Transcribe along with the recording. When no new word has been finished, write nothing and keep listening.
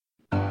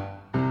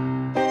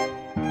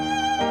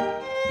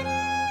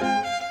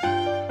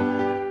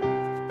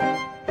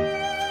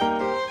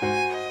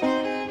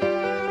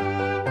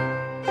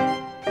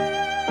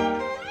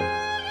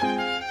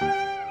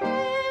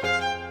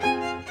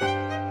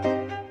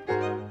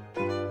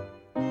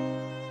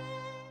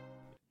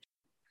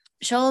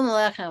Shalom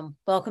Aleichem.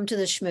 Welcome to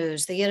the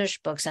Shmooze, the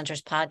Yiddish Book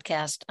Center's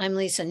podcast. I'm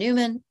Lisa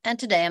Newman, and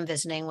today I'm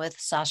visiting with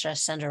Sasha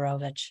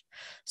Senderovich.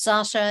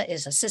 Sasha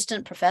is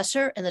assistant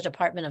professor in the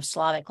Department of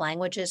Slavic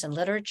Languages and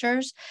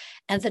Literatures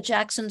and the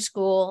Jackson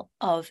School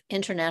of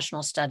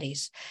International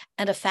Studies,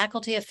 and a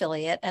faculty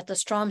affiliate at the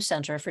Strom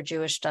Center for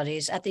Jewish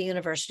Studies at the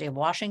University of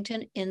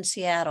Washington in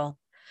Seattle.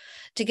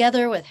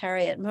 Together with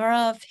Harriet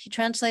Murav, he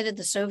translated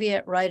the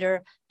Soviet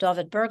writer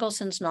David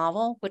Bergelson's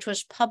novel, which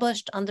was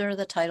published under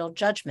the title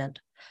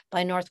Judgment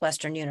by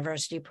Northwestern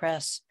University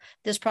Press.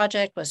 This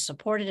project was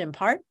supported in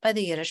part by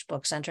the Yiddish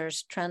Book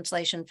Center's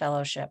Translation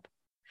Fellowship.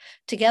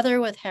 Together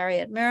with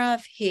Harriet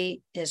Murav,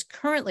 he is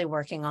currently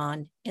working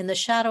on In the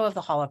Shadow of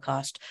the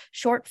Holocaust,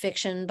 short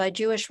fiction by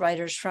Jewish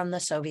writers from the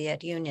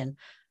Soviet Union,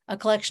 a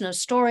collection of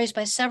stories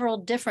by several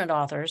different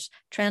authors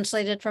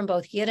translated from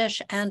both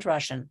Yiddish and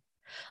Russian,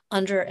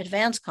 under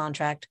advance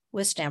contract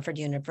with Stanford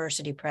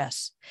University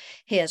Press.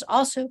 He has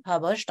also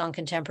published on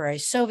contemporary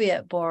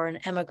Soviet-born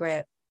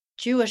emigre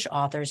Jewish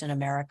authors in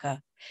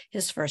America.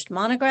 His first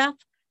monograph,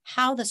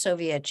 How the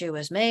Soviet Jew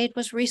is Made,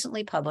 was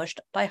recently published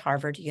by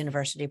Harvard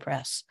University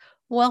Press.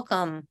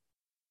 Welcome.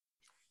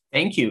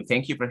 Thank you.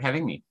 Thank you for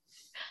having me.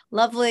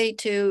 Lovely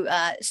to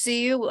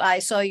see you. I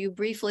saw you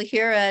briefly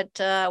here at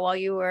while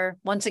you were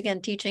once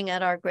again teaching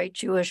at our Great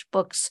Jewish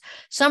Books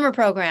summer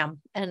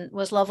program, and it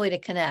was lovely to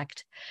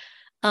connect.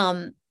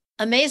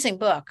 Amazing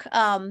book.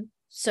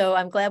 So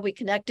I'm glad we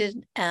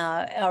connected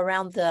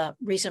around the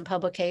recent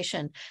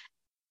publication.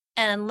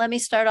 And let me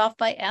start off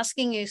by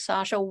asking you,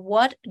 Sasha,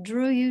 what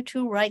drew you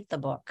to write the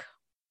book?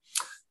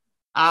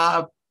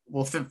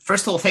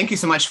 First of all, thank you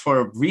so much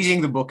for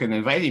reading the book and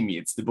inviting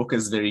me. The book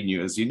is very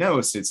new, as you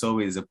know, so it's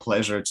always a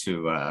pleasure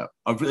to.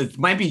 You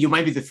might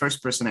be the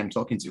first person I'm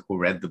talking to who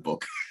read the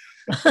book.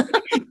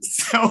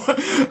 So,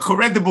 who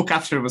read the book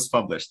after it was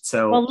published.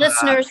 So, well,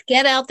 listeners,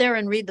 get out there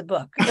and read the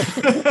book.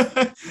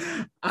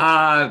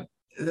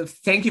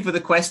 Thank you for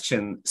the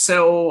question.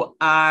 So,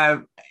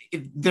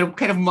 there are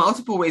kind of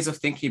multiple ways of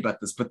thinking about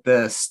this, but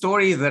the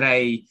story that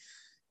I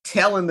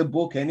tell in the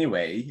book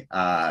anyway,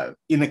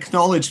 in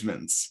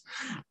acknowledgements,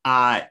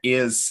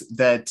 is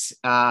that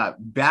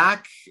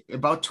back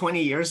about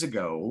 20 years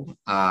ago,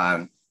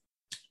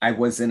 I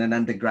was in an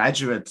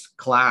undergraduate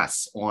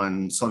class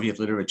on Soviet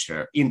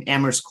literature in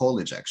Amherst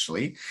College,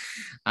 actually,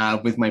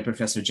 with my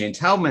professor, Jane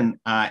Talman,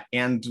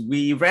 and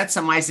we read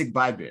some Isaac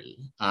Babel,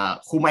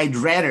 whom I'd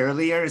read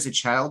earlier as a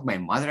child. My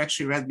mother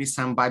actually read me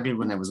some Babel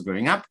when I was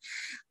growing up.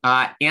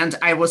 And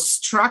I was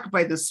struck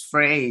by this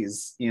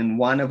phrase in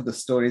one of the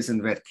stories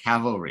in Red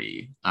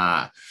Cavalry,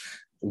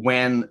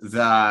 when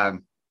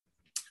the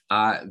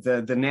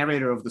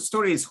narrator of the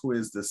stories, who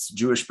is this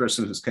Jewish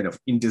person who's kind of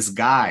in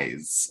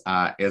disguise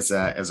as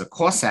a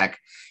Cossack,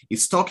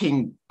 is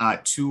talking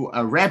to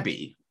a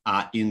Rebbe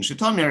in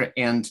Zhytomyr,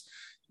 and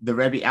the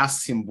Rebbe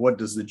asks him, what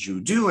does the Jew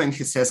do? And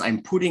he says,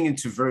 I'm putting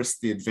into verse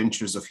the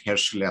adventures of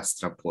Hershel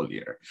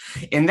Astropolier.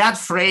 And that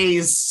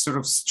phrase sort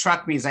of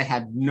struck me as I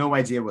had no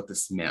idea what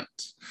this meant.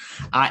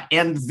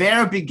 And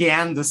there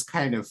began this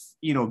kind of,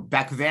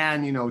 back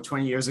then,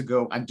 20 years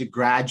ago,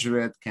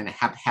 undergraduate kind of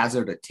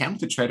haphazard attempt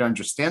to try to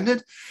understand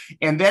it.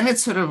 And then it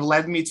sort of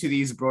led me to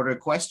these broader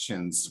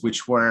questions,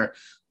 which were,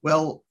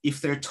 well, if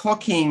they're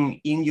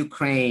talking in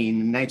Ukraine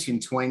in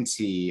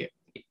 1920,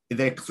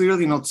 they're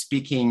clearly not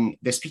speaking,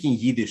 they're speaking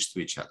Yiddish to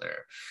each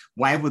other.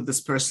 Why would this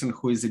person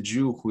who is a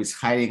Jew, who is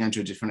hiding under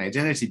a different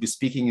identity, be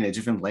speaking in a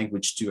different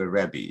language to a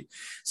Rebbe?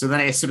 So then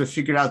I sort of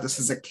figured out this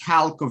is a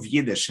calque of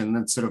Yiddish. And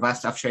then sort of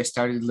after I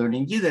started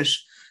learning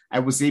Yiddish, I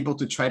was able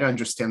to try to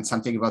understand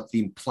something about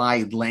the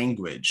implied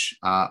language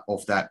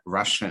of that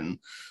Russian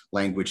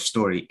language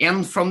story.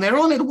 And from there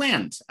on, it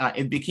went.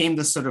 It became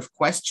this sort of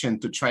question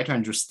to try to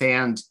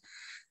understand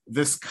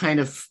this kind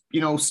of,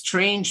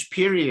 strange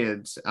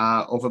period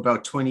of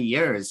about 20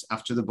 years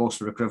after the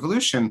Bolshevik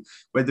Revolution,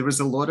 where there was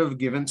a lot of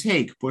give and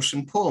take, push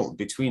and pull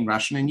between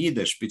Russian and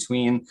Yiddish,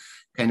 between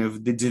kind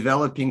of the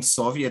developing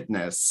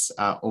Sovietness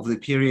of the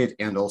period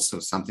and also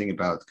something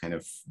about kind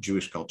of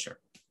Jewish culture.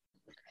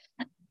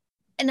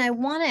 And I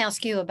want to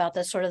ask you about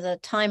this sort of the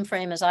time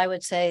frame, as I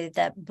would say,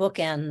 that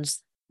bookends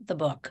the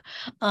book.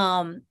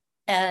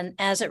 And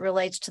as it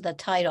relates to the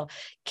title,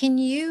 can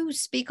you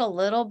speak a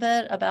little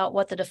bit about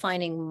what the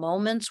defining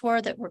moments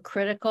were that were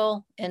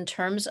critical in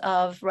terms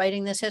of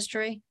writing this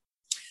history?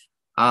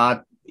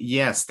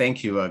 Yes,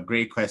 thank you. A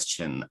great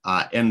question,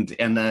 and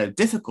a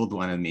difficult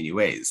one in many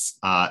ways.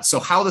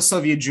 So How the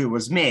Soviet Jew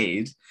was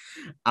Made,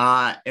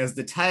 as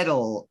the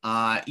title,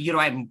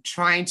 I'm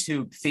trying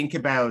to think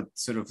about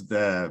sort of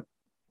the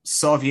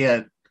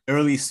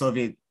early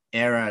Soviet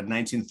era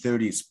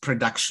 1930s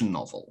production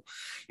novel,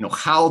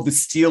 how the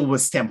steel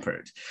was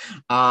tempered.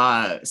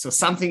 So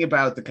something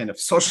about the kind of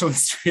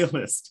socialist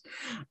realist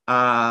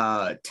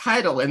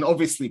title, and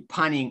obviously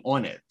punning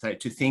on it, right?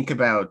 To think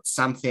about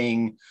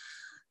something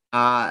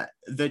that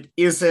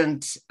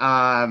isn't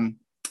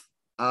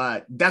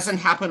doesn't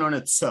happen on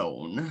its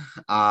own,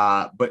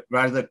 but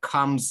rather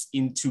comes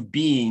into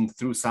being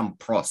through some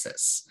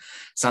process,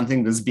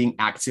 something that's being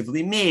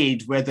actively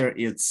made, whether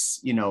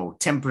it's,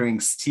 tempering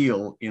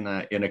steel in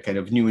a kind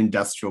of new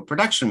industrial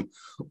production,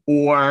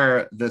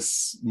 or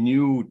this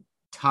new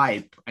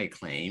type, I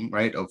claim,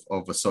 right,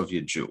 of a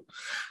Soviet Jew.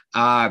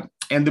 And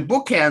the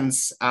book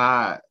ends,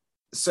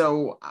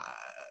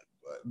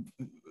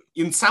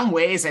 in some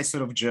ways, I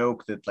sort of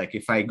joke that, like,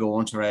 if I go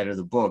on to write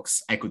other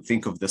books, I could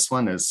think of this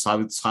one as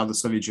How the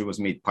Soviet Jew Was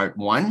Made, Part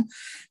 1,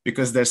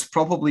 because there's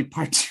probably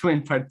Part 2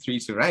 and Part 3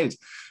 to write.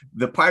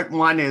 The Part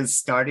 1 is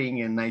starting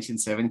in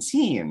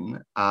 1917,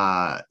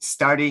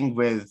 starting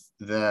with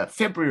the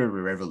February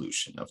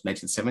Revolution of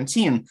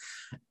 1917.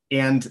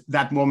 And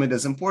that moment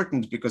is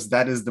important because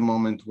that is the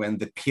moment when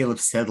the Pale of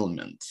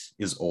Settlement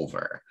is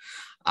over.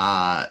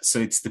 So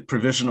it's the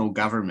provisional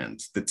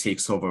government that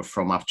takes over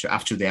from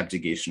after the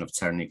abdication of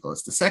Tsar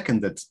Nicholas II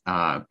that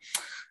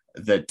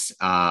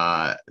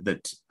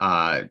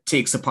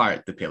takes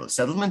apart the Pale of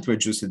Settlement, where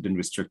Jews had been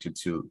restricted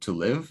to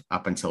live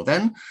up until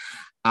then,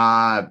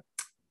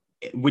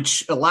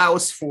 which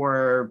allows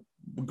for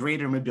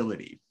greater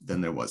mobility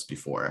than there was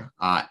before.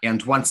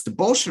 And once the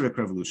Bolshevik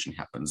Revolution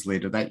happens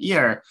later that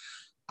year,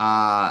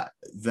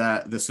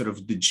 the sort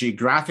of the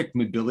geographic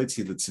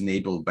mobility that's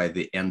enabled by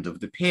the end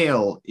of the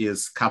Pale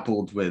is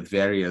coupled with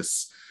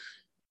various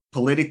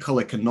political,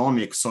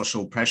 economic,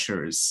 social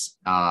pressures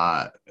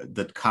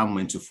that come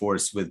into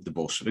force with the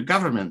Bolshevik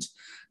government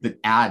that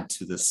add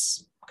to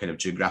this kind of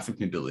geographic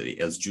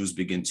mobility as Jews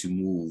begin to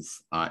move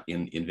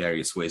in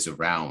various ways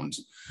around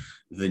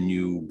the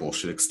new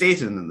Bolshevik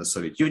state and then the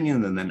Soviet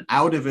Union, and then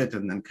out of it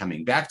and then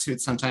coming back to it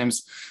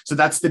sometimes. So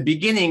that's the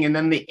beginning. And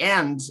then the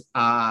end,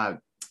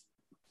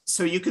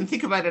 so you can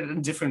think about it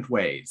in different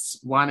ways.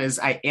 One is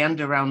I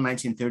end around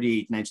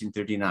 1938,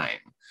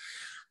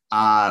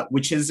 1939,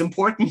 which is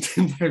important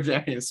in their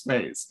various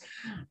ways.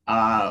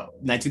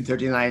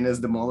 1939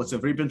 is the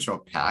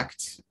Molotov-Ribbentrop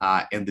Pact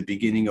and the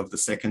beginning of the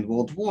Second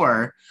World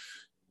War.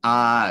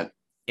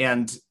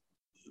 And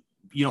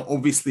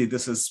obviously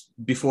this is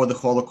before the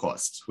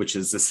Holocaust, which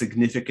is a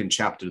significant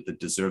chapter that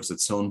deserves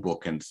its own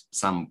book. And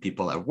some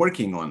people are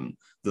working on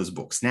those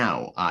books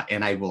now.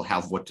 And I will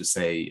have what to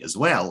say as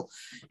well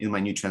in my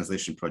new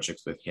translation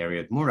project with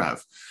Harriet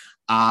Murav.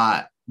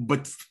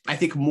 But I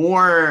think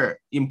more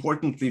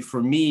importantly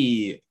for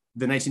me,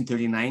 the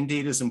 1939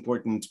 date is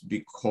important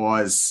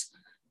because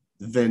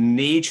the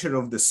nature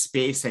of the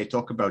space I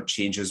talk about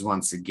changes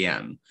once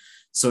again.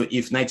 So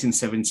if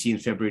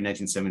February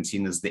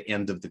 1917 is the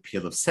end of the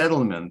Pale of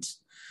Settlement,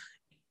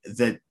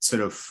 that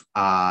sort of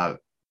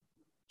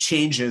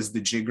changes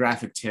the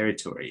geographic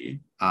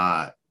territory.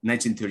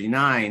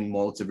 1939,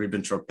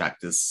 Molotov-Ribbentrop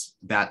Pact is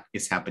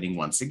happening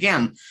once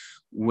again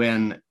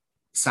when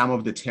some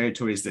of the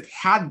territories that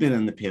had been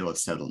in the Pale of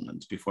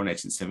Settlement before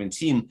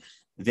 1917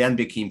 then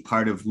became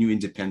part of new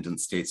independent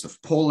states of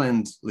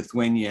Poland,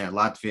 Lithuania,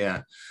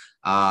 Latvia,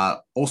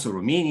 also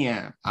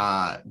Romania,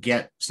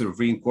 get sort of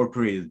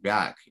reincorporated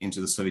back into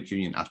the Soviet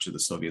Union after the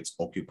Soviets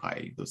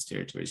occupy those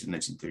territories in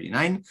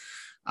 1939.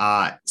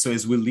 So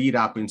as we lead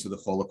up into the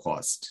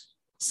Holocaust,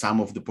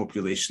 some of the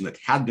population that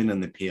had been in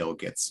the Pale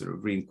gets sort of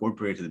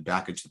reincorporated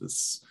back into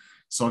this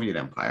Soviet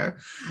Empire.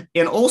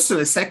 And also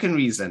a second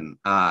reason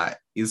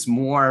is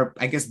more,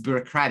 I guess,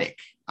 bureaucratic,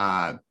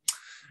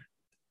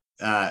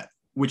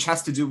 which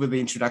has to do with the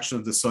introduction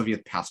of the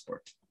Soviet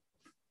passport,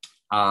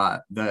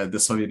 the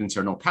Soviet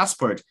internal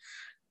passport.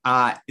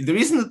 The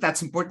reason that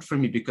that's important for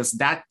me, because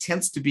that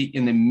tends to be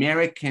in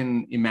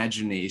American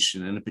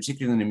imagination, and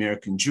particularly in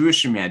American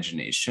Jewish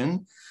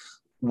imagination,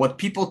 what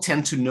people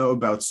tend to know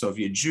about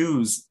Soviet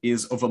Jews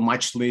is of a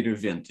much later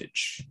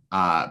vintage.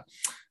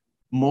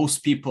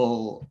 Most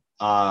people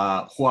who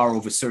are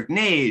of a certain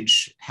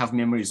age have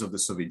memories of the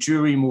Soviet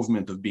Jewry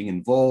movement, of being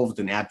involved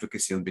in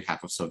advocacy on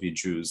behalf of Soviet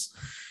Jews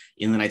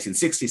in the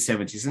 1960s,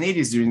 70s, and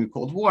 80s during the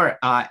Cold War.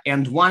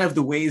 And one of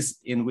the ways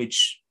in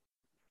which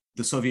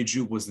the Soviet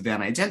Jew was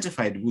then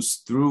identified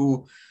was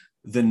through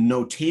the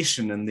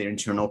notation in their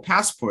internal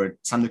passport,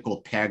 something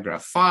called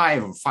paragraph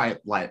 5 or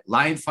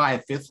line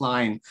 5, fifth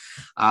line,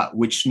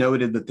 which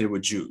noted that they were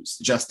Jews,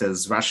 just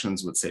as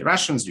Russians would say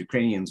Russians,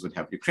 Ukrainians would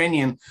have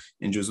Ukrainian,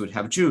 and Jews would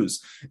have Jews.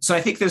 So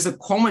I think there's a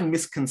common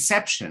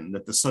misconception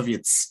that the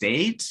Soviet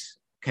state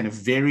kind of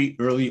very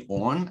early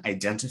on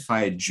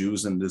identified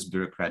Jews in this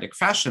bureaucratic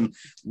fashion,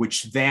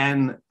 which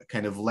then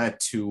kind of led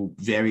to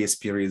various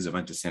periods of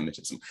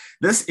anti-Semitism.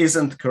 This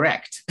isn't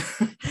correct.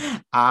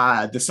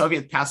 The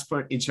Soviet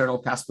passport, internal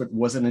passport,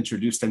 wasn't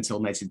introduced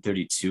until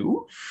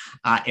 1932,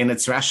 and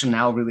its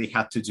rationale really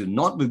had to do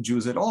not with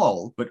Jews at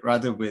all, but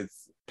rather with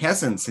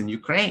peasants in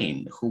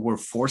Ukraine who were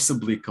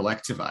forcibly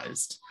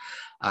collectivized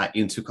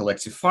into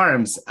collective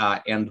farms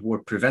and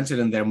were prevented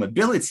in their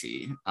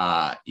mobility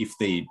if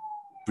they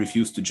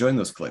refused to join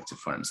those collective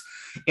farms.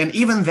 And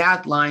even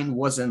that line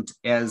wasn't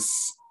as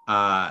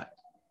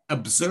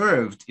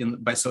observed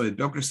by Soviet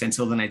bureaucracy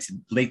until the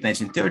late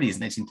 1930s,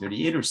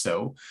 1938 or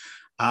so,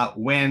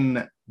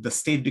 when the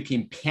state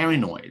became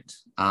paranoid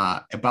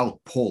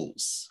about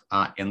Poles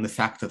and the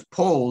fact that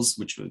Poles,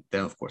 which were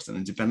then, of course, an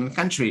independent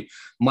country,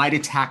 might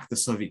attack the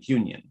Soviet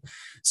Union.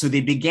 So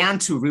they began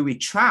to really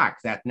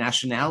track that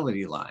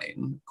nationality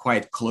line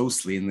quite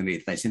closely in the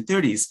late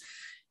 1930s,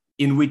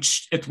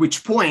 at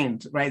which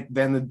point, right,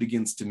 then it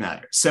begins to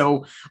matter.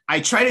 So I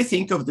try to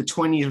think of the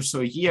 20 or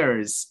so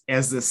years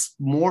as this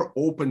more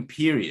open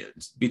period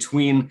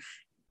between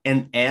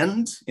an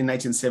end in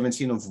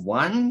 1917 of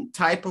one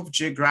type of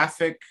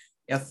geographic,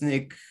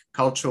 ethnic,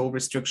 cultural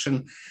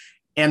restriction,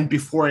 and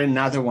before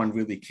another one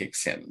really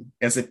kicks in,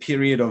 as a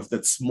period of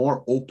that's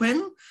more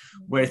open,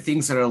 where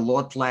things are a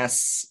lot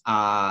less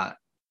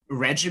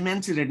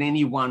regimented in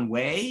any one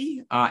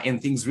way,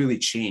 and things really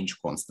change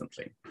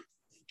constantly.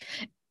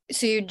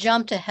 So you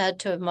jumped ahead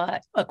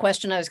to a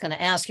question I was going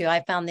to ask you.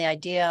 I found the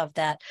idea of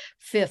that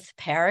fifth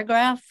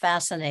paragraph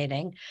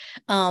fascinating.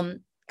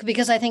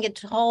 Because I think it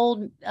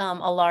told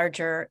a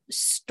larger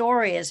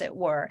story, as it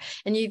were.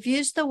 And you've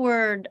used the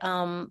word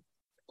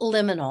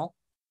liminal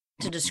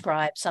to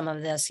describe some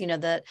of this, and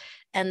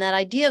that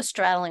idea of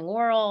straddling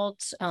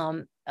worlds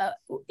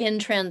in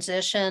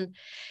transition.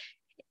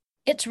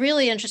 It's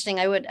really interesting.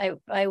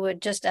 I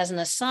would just, as an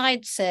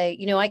aside, say,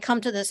 I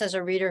come to this as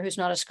a reader who's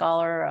not a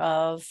scholar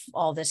of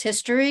all this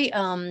history,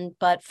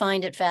 but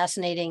find it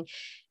fascinating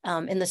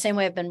in the same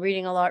way I've been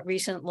reading a lot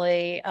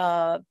recently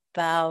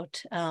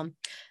about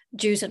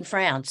Jews in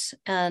France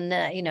and,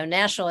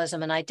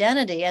 nationalism and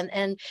identity.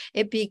 And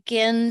it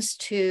begins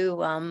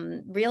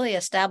to really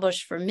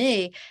establish for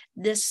me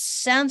this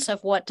sense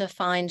of what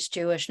defines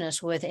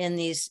Jewishness within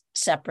these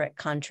separate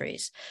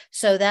countries.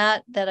 So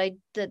the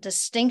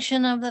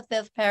distinction of the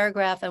fifth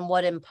paragraph and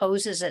what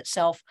imposes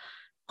itself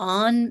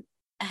on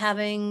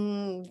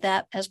having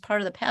that as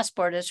part of the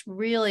passport is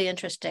really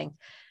interesting.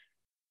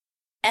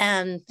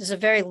 And there's a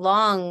very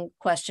long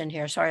question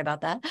here. Sorry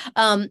about that.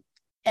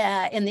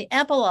 In the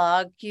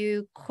epilogue,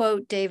 you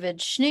quote David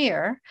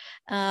Schneer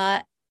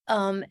and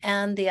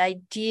the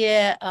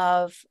idea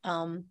of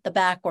the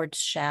backwards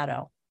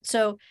shadow.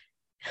 So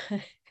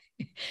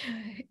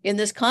in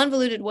this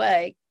convoluted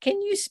way,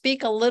 can you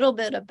speak a little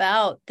bit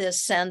about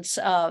this sense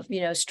of,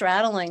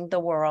 straddling the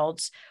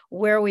worlds,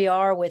 where we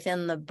are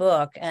within the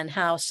book, and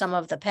how some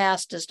of the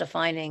past is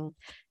defining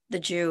the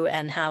Jew,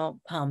 and how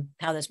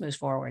this moves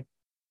forward?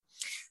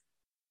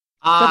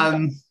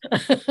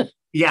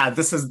 Yeah,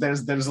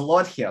 there's a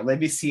lot here.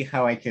 Let me see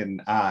how I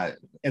can,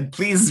 and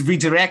please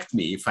redirect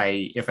me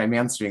if I'm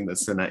answering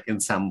this in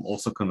some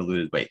also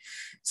convoluted way.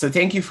 So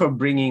thank you for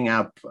bringing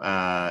up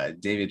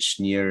David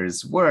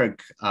Schneer's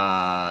work.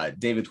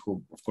 David,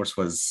 who of course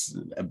was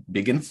a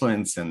big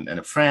influence and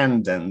a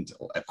friend and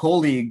a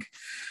colleague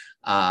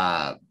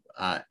at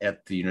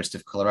the University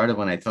of Colorado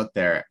when I taught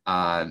there.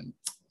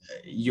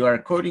 You are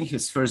quoting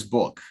his first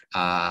book,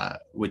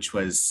 which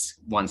was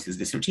once his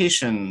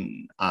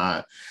dissertation,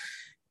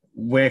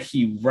 where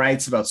he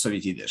writes about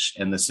Soviet Yiddish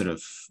and the sort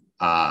of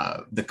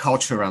the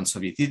culture around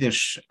Soviet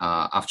Yiddish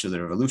after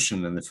the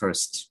revolution in the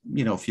first,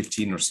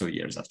 15 or so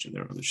years after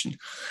the revolution.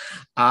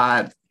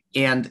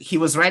 And he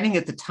was writing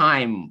at the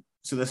time,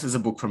 so this is a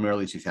book from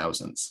early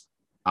 2000s.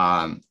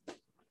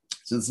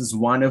 So this is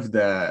one of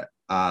the,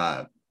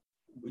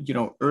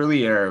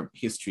 earlier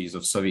histories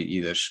of Soviet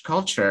Yiddish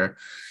culture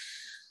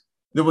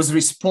that was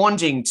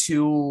responding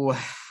to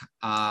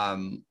a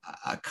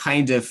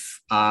kind of,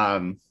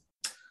 I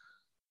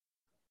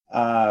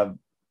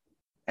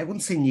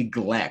wouldn't say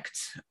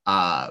neglect,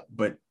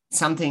 but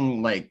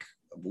something like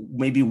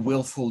maybe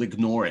willful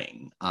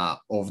ignoring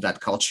of that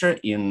culture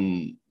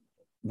in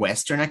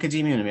Western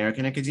academia and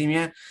American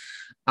academia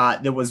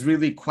that was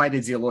really quite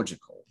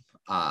ideological.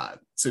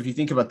 So if you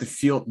think about the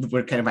field,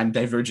 I'm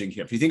diverging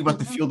here. If you think about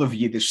the field of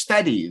Yiddish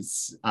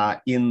studies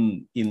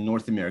in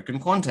North American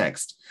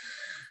context,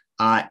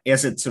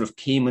 as it sort of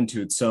came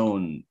into its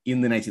own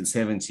in the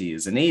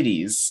 1970s and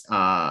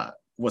 80s,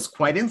 was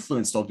quite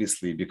influenced,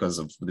 obviously, because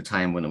of the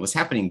time when it was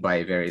happening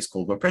by various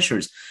Cold War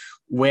pressures,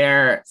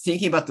 where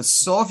thinking about the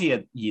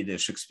Soviet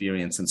Yiddish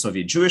experience and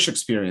Soviet Jewish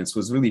experience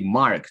was really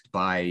marked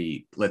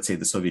by, let's say,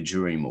 the Soviet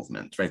Jewry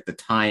movement, right? The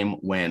time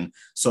when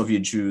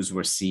Soviet Jews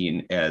were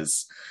seen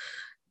as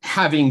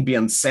having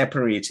been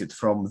separated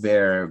from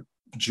their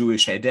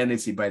Jewish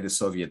identity by the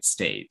Soviet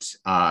state.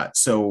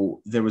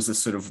 So there was a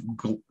sort of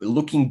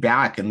looking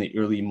back in the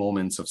early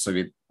moments of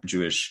Soviet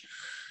Jewish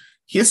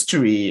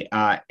history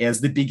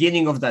as the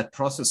beginning of that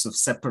process of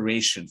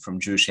separation from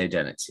Jewish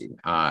identity.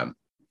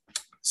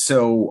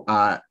 So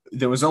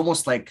there was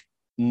almost like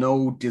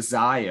no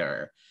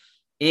desire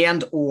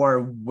and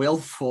or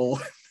willful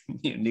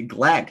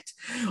neglect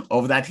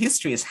of that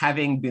history as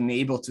having been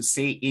able to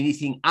say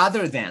anything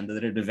other than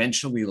that it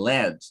eventually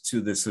led to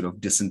this sort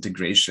of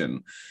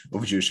disintegration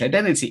of Jewish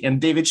identity.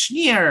 And David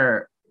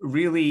Schneer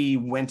really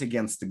went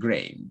against the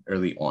grain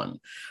early on,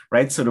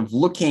 right? Sort of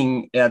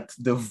looking at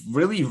the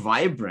really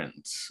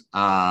vibrant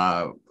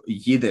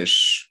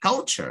Yiddish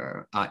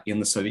culture in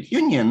the Soviet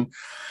Union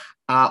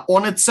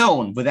on its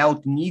own,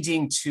 without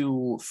needing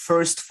to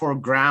first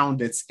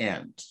foreground its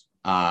end,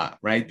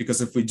 right?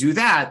 Because if we do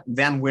that,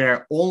 then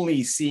we're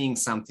only seeing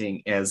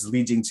something as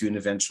leading to an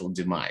eventual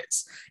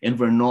demise, and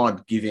we're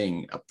not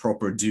giving a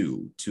proper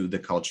due to the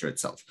culture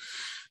itself.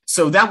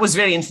 So that was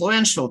very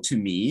influential to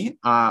me.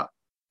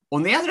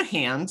 On the other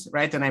hand,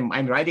 right, and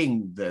I'm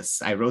writing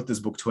this, I wrote this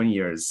book 20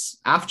 years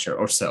after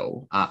or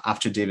so,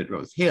 after David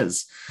wrote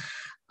his.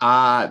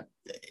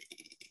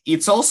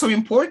 It's also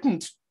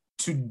important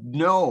to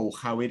know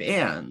how it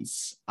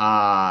ends.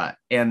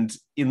 And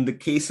in the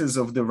cases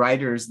of the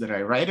writers that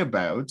I write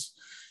about,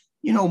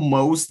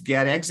 most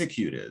get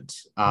executed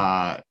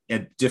at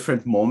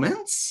different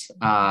moments.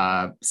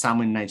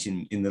 Some in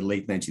the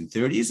late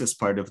 1930s as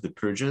part of the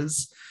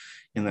purges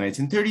in the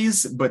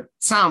 1930s, but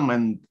some,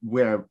 and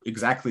we're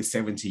exactly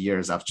 70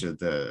 years after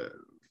the,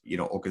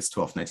 August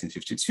 12th,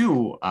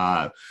 1952,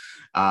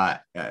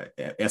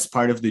 as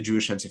part of the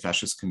Jewish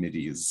Anti-Fascist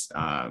Committee's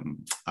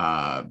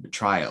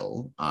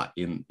trial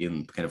in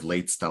kind of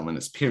late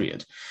Stalinist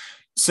period.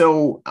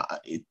 So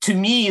to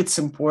me, it's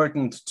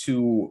important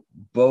to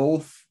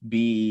both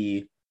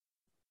be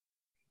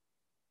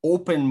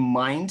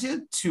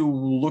open-minded to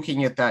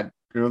looking at that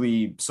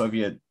early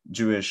Soviet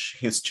Jewish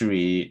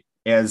history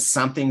as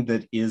something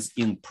that is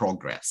in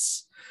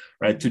progress,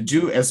 right? To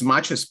do as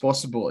much as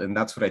possible, and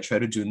that's what I try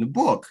to do in the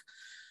book,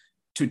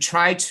 to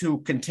try to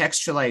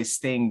contextualize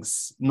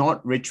things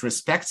not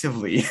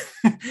retrospectively,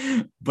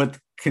 but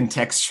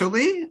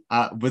contextually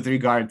with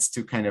regards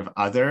to kind of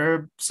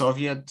other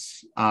Soviet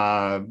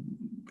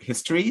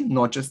history,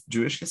 not just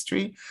Jewish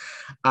history.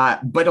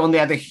 But on the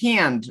other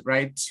hand,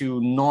 right, to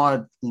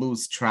not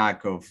lose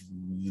track of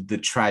the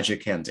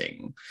tragic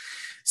ending.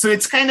 So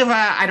it's kind of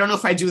I don't know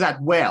if I do that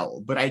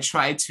well, but I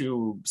try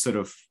to sort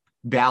of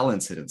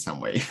balance it in some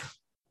way.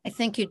 I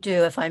think you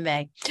do, if I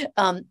may,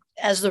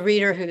 as the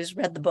reader who's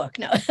read the book.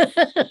 No,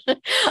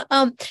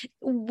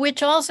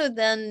 which also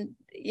then,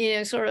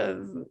 sort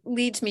of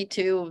leads me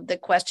to the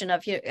question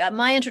of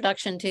my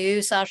introduction to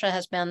you, Sasha,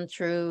 has been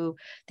through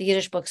the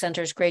Yiddish Book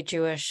Center's Great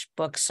Jewish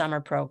Book Summer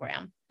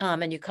Program.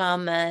 And you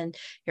come and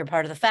you're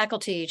part of the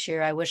faculty each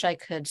year. I wish I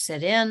could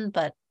sit in,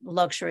 but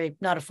luxury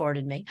not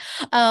afforded me.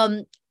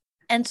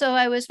 And so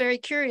I was very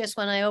curious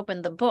when I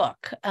opened the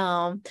book,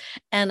 and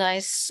I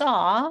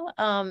saw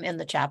in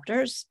the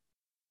chapters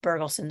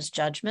Bergelson's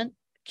Judgment,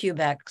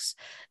 Kubek's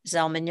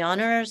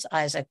Zellman-Yonner's,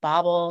 Isaac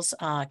Babel's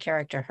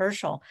character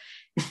Herschel,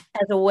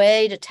 as a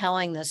way to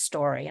telling this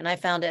story. And I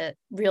found it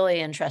really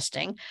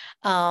interesting,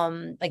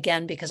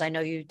 again, because I know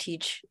you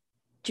teach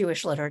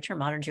Jewish literature,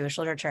 modern Jewish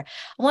literature.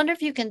 I wonder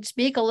if you can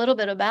speak a little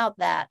bit about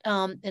that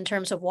in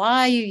terms of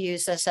why you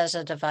use this as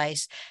a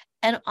device.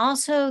 And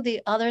also the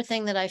other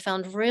thing that I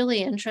found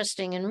really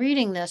interesting in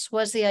reading this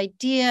was the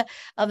idea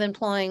of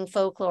employing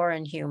folklore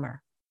and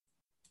humor,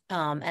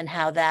 and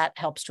how that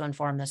helps to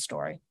inform the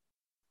story.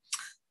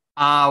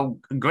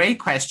 Great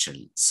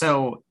question.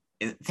 So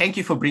thank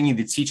you for bringing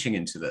the teaching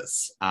into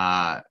this.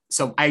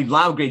 So I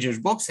love Great Jewish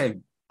Books.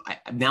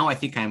 Now I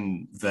think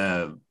I'm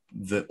the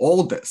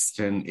oldest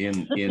in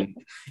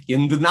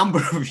the number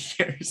of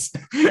years.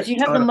 You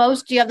have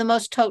the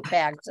most tote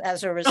bags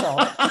as a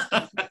result.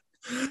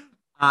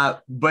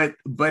 But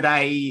what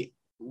I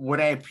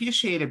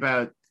appreciate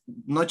about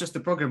not just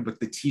the program, but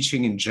the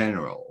teaching in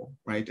general,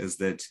 right, is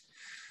that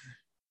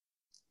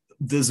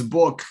this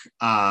book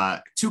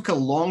took a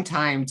long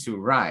time to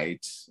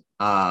write,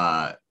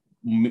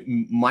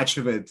 much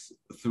of it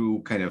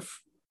through kind of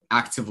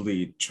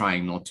actively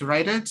trying not to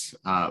write it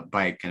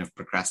by kind of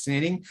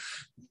procrastinating.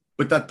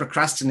 But that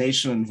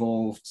procrastination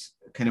involved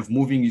kind of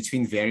moving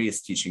between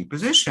various teaching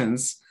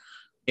positions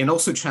and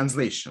also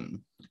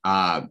translation.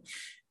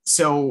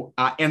 So,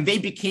 and they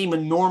both became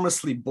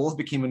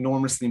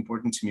enormously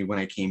important to me when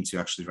I came to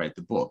actually write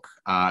the book.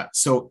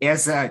 So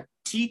as a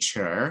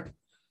teacher,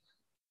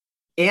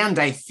 and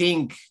I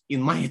think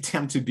in my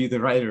attempt to be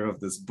the writer of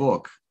this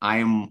book, I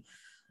am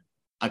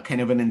a kind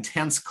of an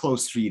intense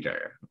close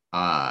reader.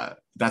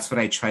 That's what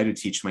I try to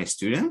teach my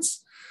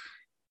students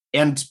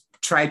and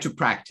try to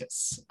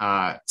practice.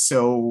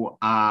 So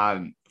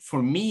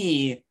for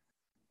me,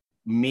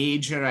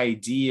 major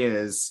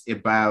ideas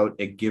about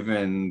a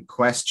given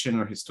question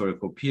or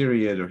historical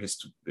period or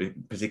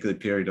particular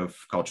period of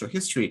cultural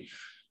history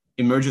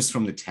emerges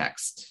from the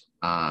text.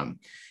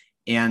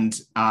 And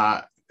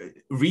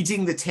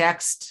reading the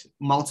text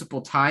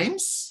multiple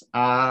times,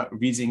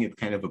 reading it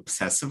kind of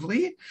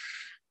obsessively.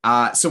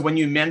 So when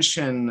you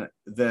mention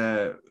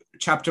the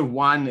chapter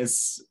 1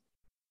 is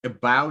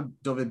about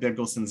David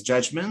Bergelson's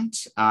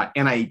Judgment,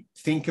 and I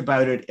think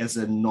about it as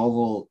a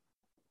novel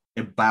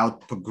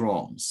about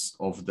pogroms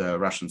of the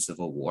Russian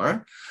Civil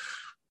War,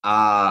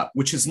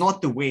 which is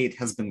not the way it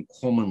has been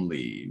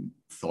commonly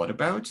thought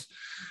about.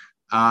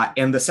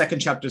 And the second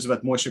chapter is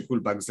about Moshe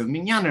Kulbak's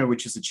Zellman-Yonner,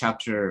 which is a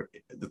chapter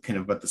that kind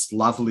of about this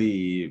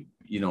lovely,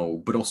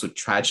 but also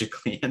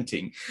tragically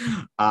ending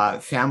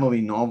family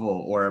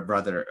novel, or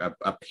rather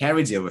a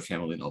parody of a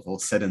family novel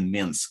set in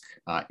Minsk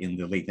in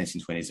the late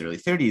 1920s, early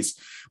 30s.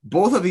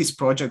 Both of these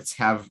projects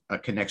have a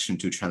connection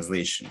to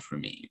translation for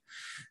me.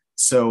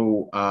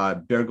 So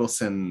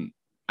Bergelson,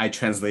 I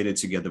translated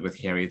together with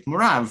Harriet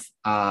Murav.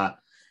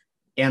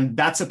 And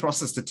that's a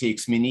process that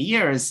takes many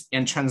years.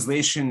 And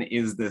translation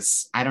is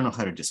this, I don't know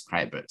how to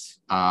describe it.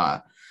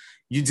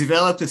 You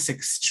develop this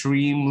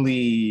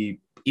extremely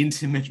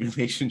intimate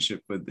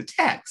relationship with the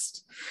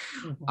text.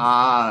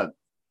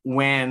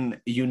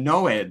 When you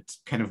know it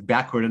kind of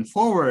backward and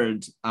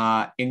forward,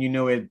 and you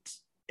know it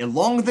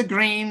along the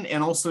grain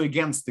and also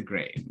against the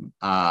grain.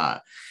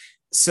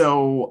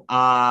 So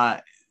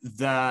that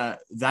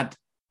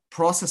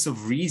process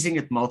of reading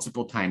it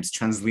multiple times,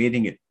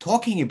 translating it,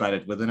 talking about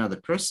it with another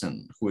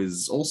person who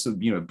is also,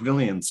 a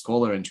brilliant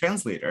scholar and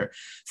translator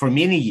for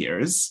many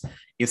years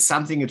is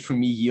something that for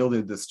me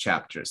yielded this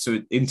chapter.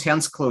 So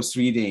intense close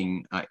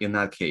reading in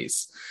that case.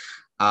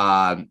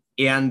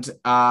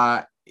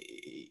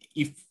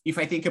 If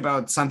I think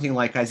about something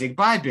like Isaac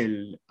Babel,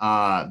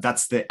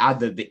 that's the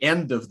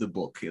end of the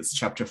book is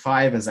chapter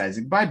 5 as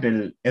Isaac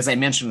Babel, as I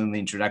mentioned in the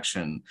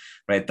introduction,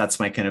 right? That's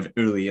my kind of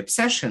early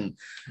obsession.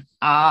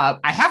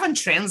 I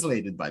haven't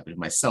translated Babel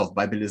myself.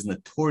 Babel is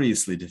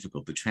notoriously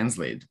difficult to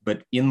translate,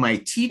 but in my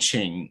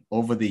teaching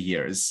over the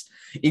years,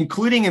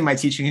 including in my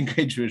teaching in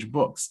Great Jewish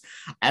Books,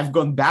 I've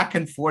gone back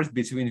and forth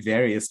between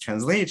various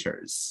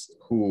translators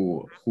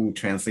who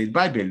translate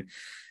Babel.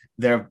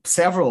 There are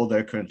several that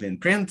are currently in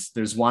print.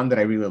 There's one that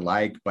I really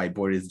like by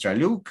Boris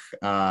Jaluk.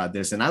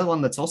 There's another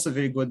one that's also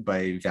very good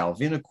by Val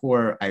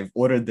Vinocour. I've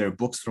ordered their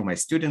books for my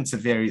students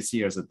of various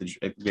years at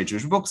the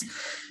Jewish Books.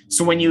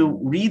 So when you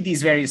read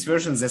these various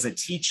versions as a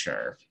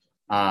teacher,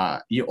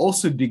 you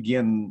also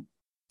begin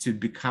to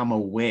become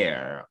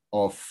aware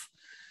of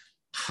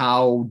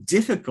how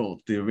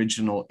difficult the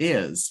original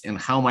is and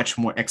how much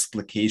more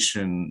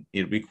explication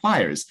it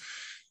requires.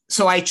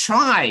 So I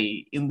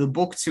try in the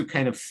book to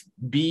kind of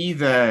be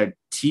the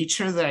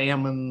teacher that I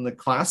am in the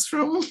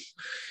classroom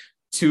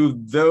to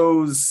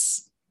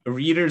those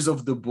readers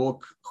of the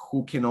book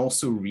who can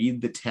also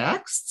read the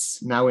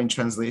texts now in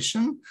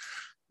translation.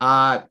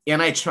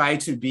 And I try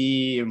to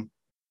be,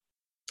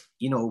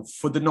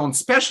 for the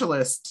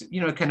non-specialist,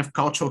 kind of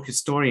cultural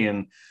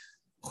historian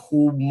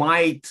who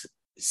might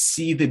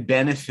see the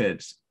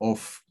benefit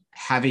of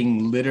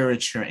having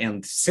literature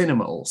and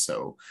cinema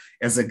also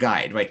as a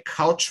guide, right?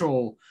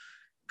 Cultural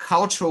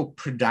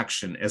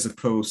production as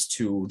opposed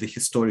to the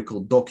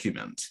historical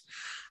document.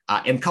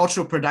 And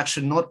cultural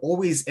production not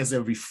always as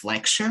a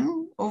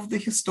reflection of the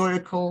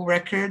historical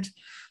record,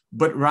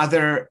 but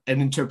rather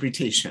an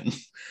interpretation,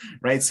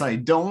 right? So I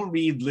don't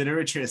read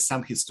literature as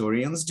some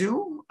historians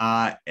do,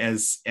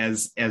 as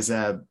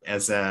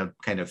a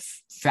kind of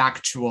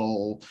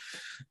factual,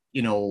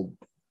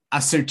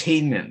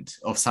 ascertainment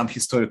of some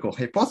historical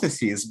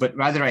hypotheses, but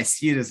rather I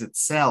see it as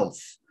itself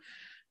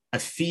a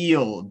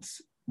field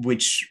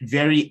which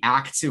very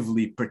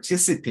actively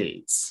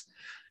participates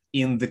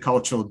in the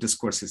cultural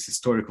discourses,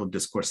 historical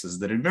discourses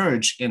that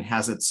emerge and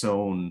has its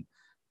own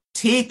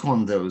take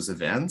on those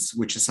events,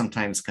 which is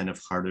sometimes kind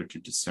of harder to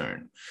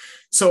discern.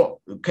 So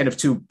kind of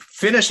to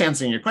finish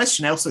answering your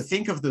question, I also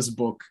think of this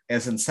book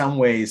as in some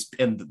ways,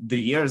 and the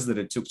years that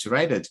it took to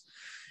write it,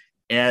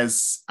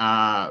 as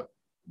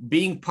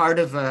being part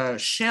of a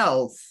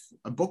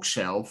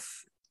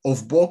bookshelf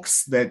of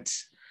books that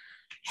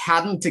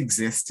hadn't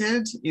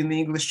existed in the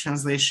English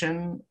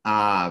translation,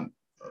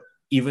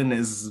 even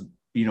as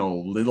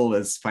little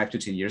as 5 to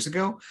 10 years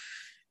ago.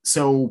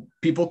 So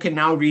people can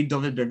now read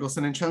David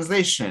Bergelson in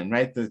translation,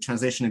 right? The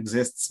translation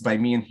exists by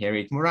me and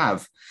Harriet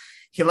Murav.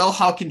 Hillel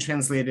Halkin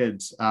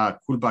translated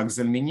Kulbak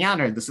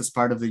Zelminyaner. This is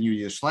part of the New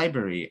Yiddish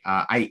Library.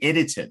 I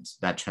edited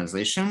that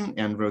translation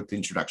and wrote the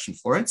introduction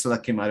for it. So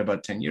that came out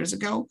about 10 years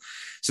ago.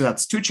 So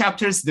that's 2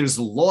 chapters. There's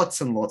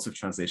lots and lots of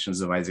translations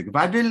of Isaac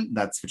Babel.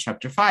 That's for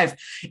chapter 5.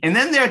 And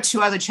then there are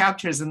 2 other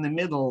chapters in the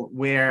middle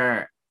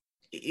where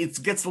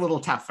it gets a little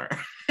tougher,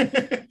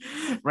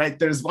 right?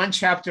 There's one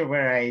chapter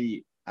where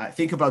I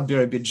think about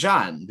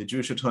Birobidzhan, the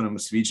Jewish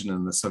autonomous region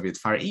in the Soviet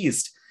Far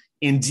East,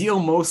 and deal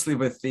mostly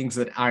with things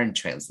that aren't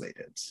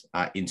translated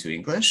into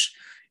English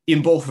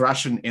in both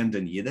Russian and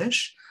in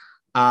Yiddish.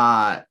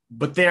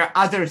 But there are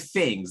other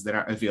things that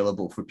are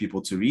available for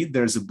people to read.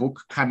 There's a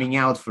book coming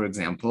out, for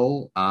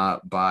example,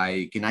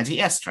 by Gennady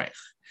Estreich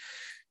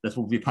that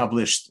will be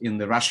published in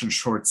the Russian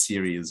short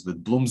series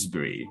with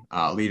Bloomsbury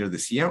later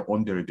this year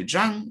on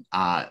Birobidzhan.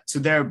 So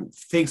there are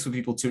things for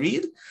people to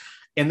read.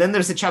 And then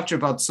there's a chapter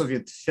about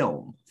Soviet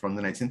film from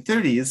the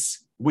 1930s,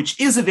 which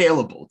is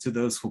available to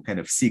those who kind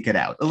of seek it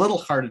out. A little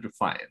harder to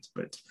find,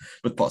 but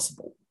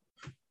possible.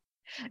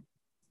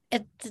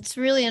 It's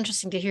really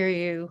interesting to hear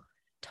you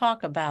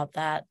talk about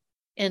that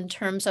in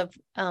terms of,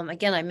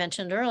 again, I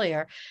mentioned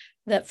earlier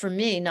that for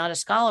me, not a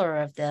scholar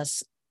of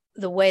this,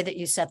 the way that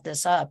you set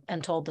this up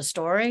and told the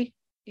story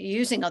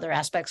using other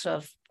aspects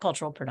of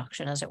cultural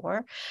production, as it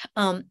were,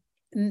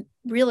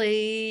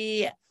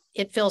 really,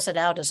 it fills it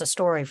out as a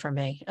story for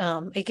me.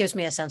 It gives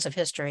me a sense of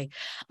history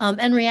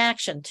and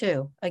reaction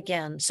too.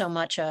 Again, so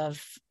much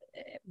of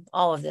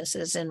all of this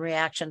is in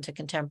reaction to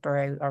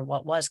contemporary, or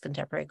what was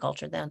contemporary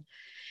culture then.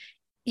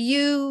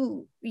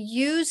 You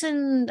use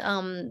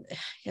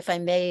if I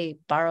may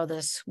borrow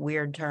this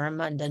weird term,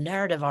 the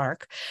narrative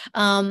arc,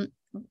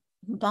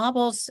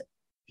 Bobbles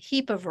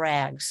heap of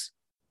rags.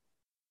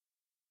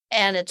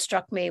 And it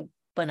struck me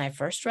when I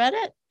first read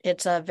it.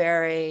 It's a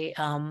very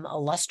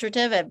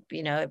illustrative,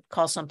 it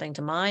calls something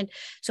to mind.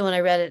 So when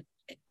I read it,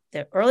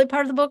 the early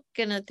part of the book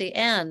and at the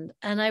end,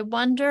 and I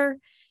wonder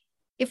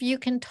if you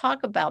can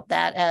talk about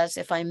that as,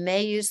 if I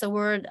may use the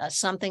word,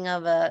 something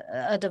of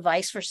a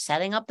device for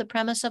setting up the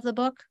premise of the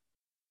book.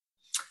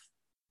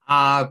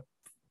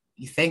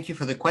 Thank you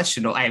for the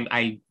question.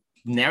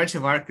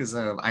 Narrative arc is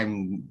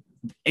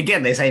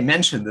again, as I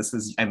mentioned,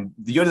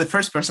 you're the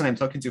first person I'm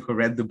talking to who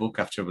read the book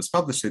after it was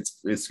published.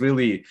 It's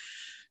really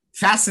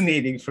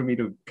fascinating for me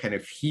to kind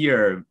of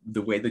hear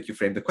the way that you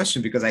frame the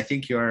question, because I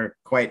think you're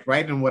quite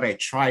right in what I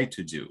try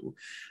to do,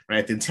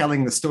 right? In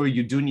telling the story,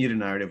 you do need a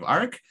narrative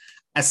arc.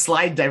 A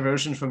slight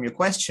diversion from your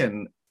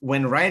question,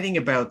 when writing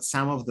about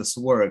some of this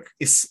work,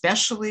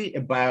 especially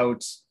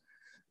about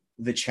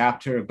the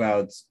chapter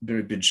about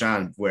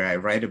Birobidzhan, where I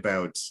write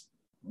about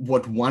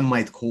what one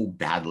might call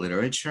bad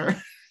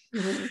literature,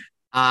 mm-hmm.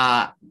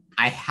 I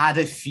had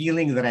a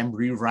feeling that I'm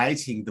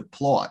rewriting the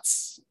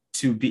plots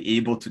to be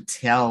able to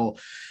tell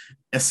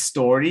a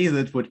story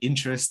that would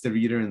interest the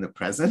reader in the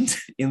present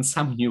in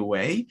some new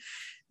way.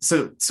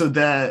 So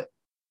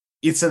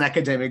it's an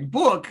academic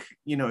book,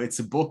 it's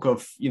a book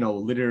of,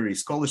 literary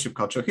scholarship,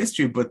 cultural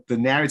history, but the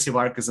narrative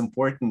arc is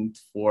important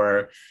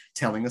for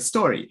telling a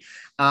story.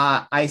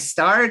 I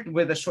start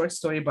with a short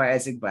story by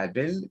Isaac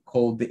Babel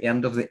called The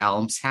End of the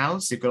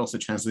Almshouse. You could also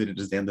translate it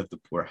as The End of the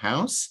Poor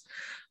House.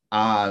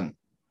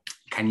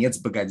 Конец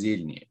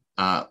богадельни,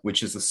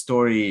 which is a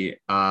story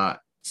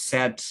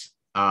set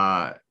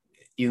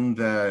during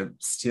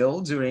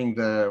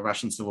the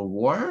Russian Civil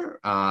War,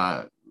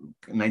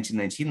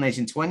 1919,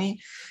 1920,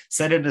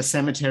 set in a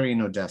cemetery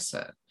in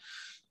Odessa,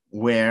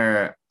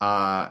 where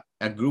a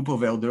group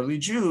of elderly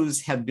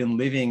Jews had been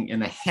living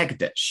in a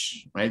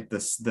hekdesh, right?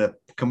 The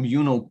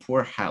communal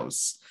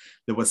poorhouse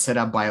that was set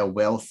up by a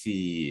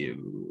wealthy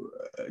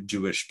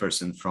Jewish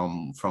person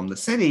from the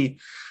city.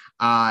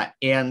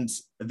 And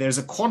there's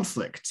a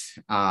conflict.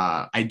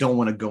 I don't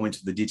want to go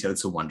into the detail.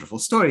 It's a wonderful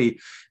story.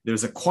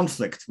 There's a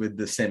conflict with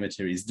the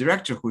cemetery's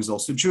director, who is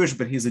also Jewish,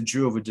 but he's a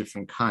Jew of a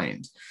different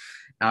kind,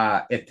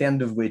 at the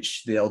end of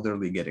which the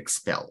elderly get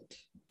expelled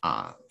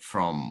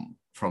from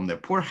their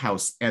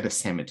poorhouse at a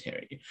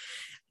cemetery.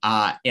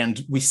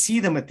 And we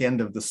see them at the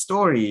end of the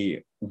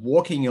story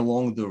walking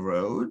along the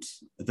road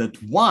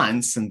that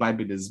once, and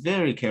Babel is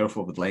very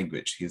careful with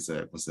language. He was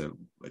a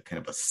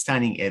kind of a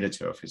stunning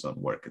editor of his own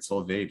work. It's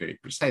all very, very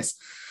precise.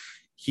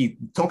 He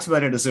talks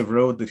about it as a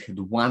road that had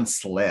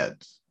once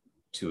led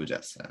to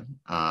Odessa.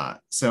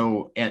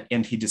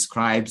 And he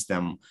describes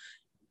them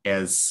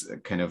as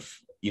kind of,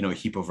 a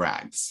heap of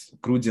rags,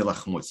 grudi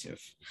lachmotiev.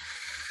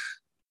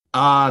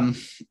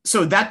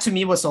 So that to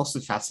me was also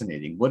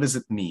fascinating. What does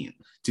it mean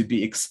to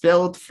be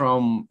expelled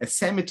from a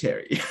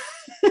cemetery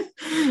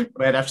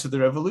right after the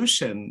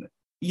revolution?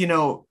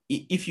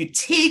 If you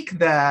take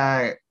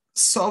the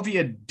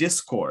Soviet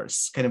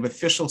discourse, kind of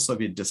official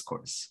Soviet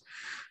discourse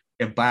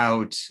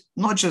about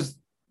not just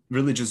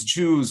religious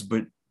Jews,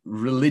 but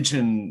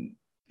religion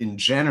in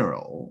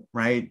general,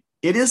 right?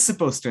 It is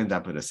supposed to end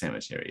up at a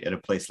cemetery, at a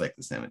place like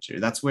the cemetery.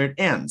 That's where it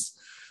ends.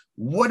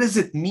 What does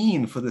it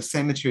mean for the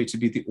cemetery to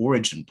be the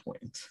origin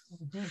point,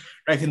 mm-hmm.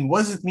 right? And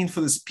what does it mean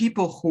for these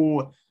people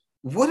who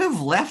would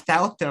have lived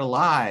out their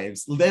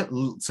lives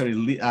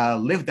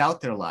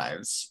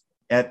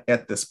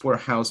at this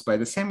poorhouse by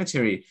the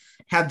cemetery,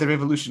 had the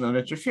revolution not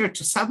interfered,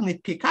 to suddenly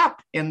pick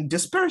up and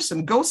disperse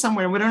and go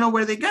somewhere. We don't know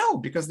where they go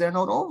because they're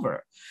not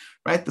over,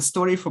 right? The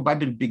story for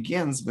Babel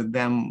begins with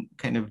them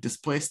kind of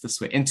displaced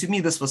this way. And to me,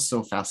 this was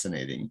so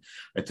fascinating,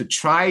 right? To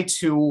try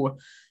to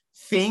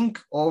think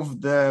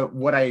of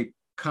what I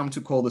come to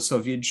call the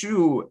Soviet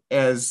Jew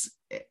as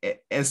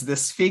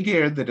this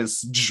figure that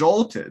is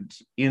jolted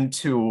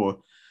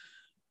into,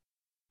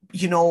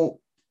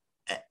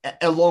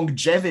 a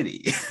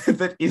longevity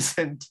that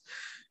isn't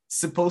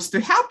supposed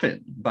to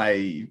happen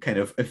by kind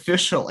of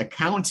official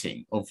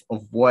accounting of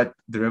what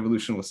the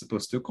revolution was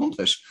supposed to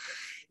accomplish.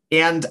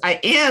 And I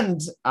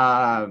end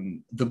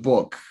the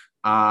book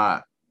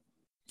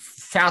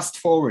fast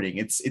forwarding.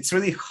 It's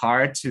really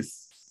hard to,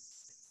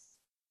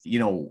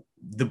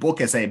 the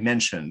book, as I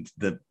mentioned,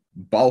 the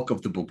bulk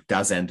of the book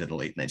does end in the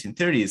late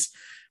 1930s,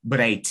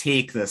 but I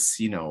take this,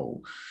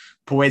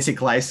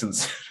 poetic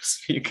license, so to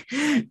speak,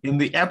 in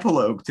the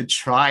epilogue to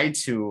try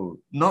to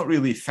not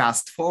really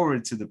fast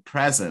forward to the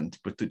present,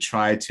 but to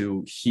try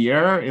to hear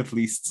at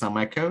least some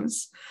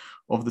echoes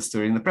of the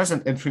story in the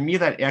present. And for me,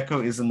 that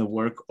echo is in the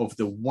work of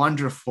the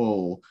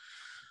wonderful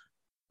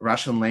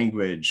Russian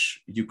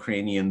language,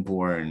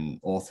 Ukrainian-born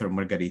author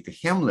Margarita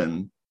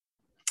Hemlin,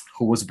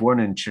 who was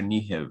born in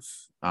Chernihiv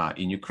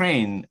in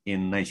Ukraine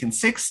in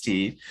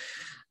 1960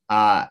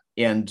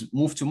 and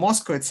moved to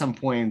Moscow at some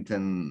point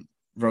and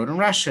wrote in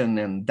Russian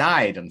and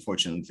died,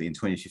 unfortunately, in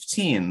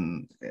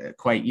 2015,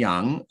 quite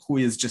young, who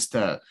is just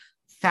a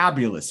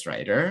fabulous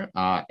writer.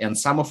 And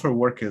some of her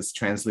work is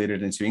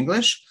translated into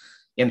English.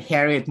 And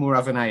Harriet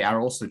Murav and I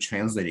are also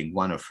translating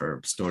one of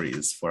her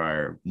stories for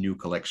our new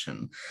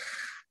collection.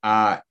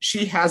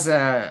 She has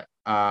a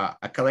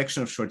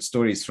collection of short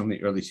stories from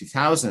the early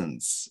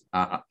 2000s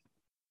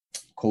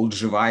called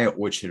Живая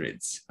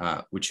очередь,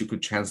 which you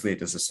could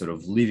translate as a sort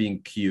of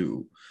living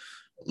queue,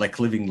 like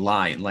living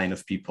line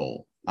of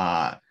people,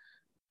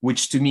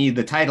 which to me,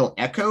 the title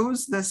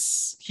echoes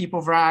this heap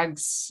of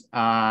rags.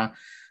 And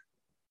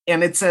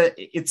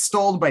it's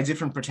told by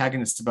different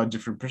protagonists about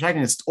different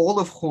protagonists, all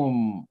of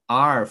whom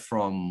are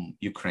from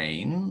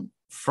Ukraine,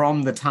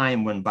 from the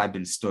time when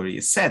Babel's story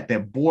is set. They're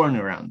born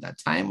around that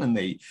time, and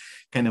they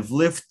kind of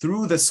lived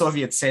through the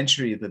Soviet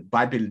century that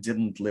Babel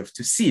didn't live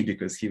to see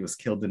because he was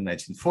killed in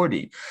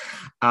 1940.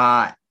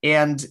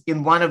 And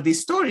in one of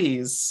these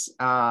stories,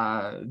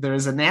 there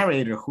is a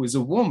narrator who is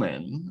a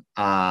woman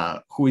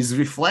who is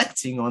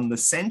reflecting on the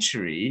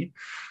century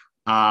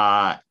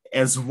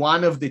as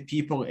one of the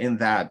people in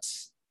that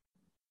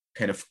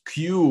kind of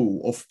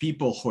queue of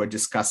people who are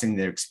discussing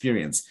their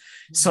experience.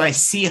 So I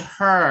see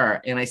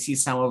her and I see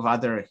some of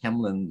other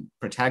Hemlin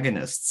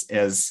protagonists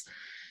as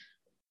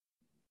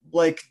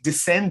like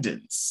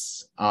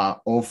descendants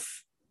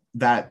of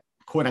that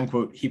quote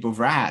unquote heap of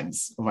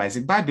rags of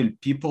Isaac Babel,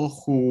 people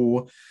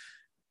who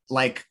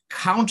like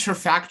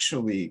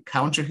counterfactually,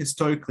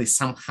 counterhistorically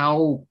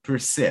somehow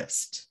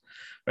persist,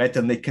 right?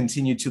 And they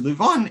continue to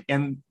live on.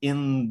 And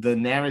in the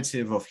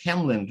narrative of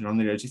Hemlin from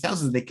the early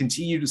 2000s, they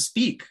continue to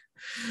speak.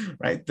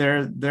 Right,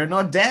 they're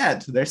not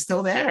dead, they're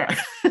still there.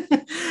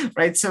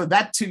 Right, so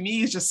that to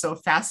me is just so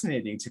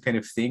fascinating to kind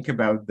of think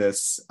about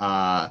this.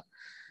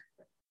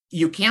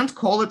 You can't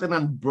call it an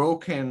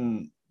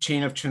unbroken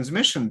chain of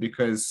transmission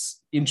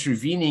because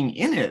intervening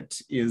in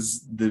it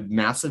is the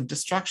massive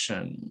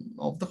destruction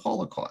of the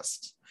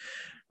Holocaust,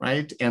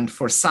 right? And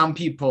for some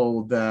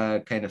people,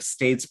 the kind of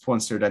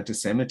state-sponsored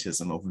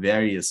anti-Semitism of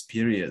various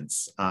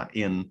periods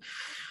in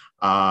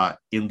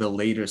the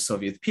later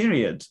Soviet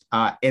period.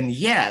 And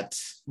yet,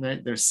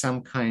 right, there's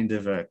some kind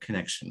of a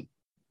connection.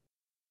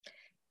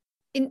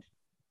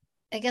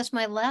 I guess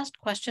my last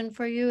question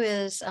for you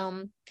is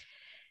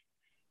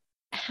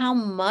how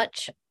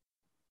much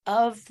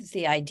of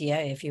the idea,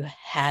 if you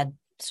had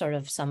sort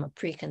of some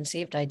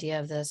preconceived idea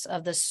of this,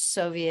 of the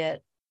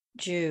Soviet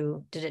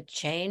Jew, did it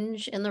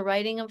change in the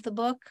writing of the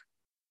book?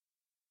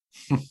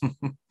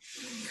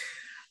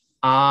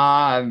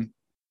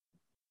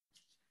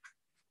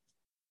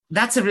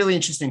 That's a really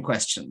interesting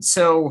question.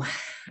 So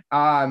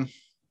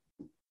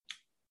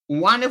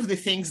one of the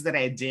things that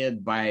I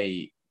did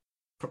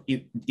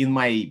in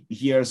my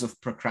years of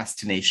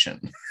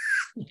procrastination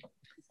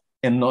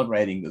and not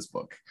writing this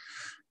book,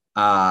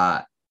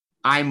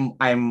 I'm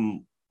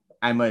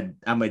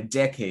a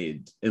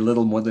decade, a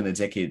little more than a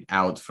decade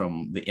out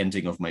from the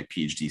ending of my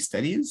PhD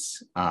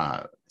studies.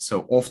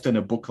 So often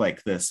a book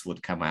like this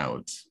would come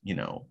out,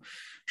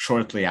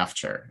 shortly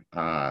after.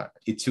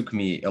 It took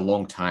me a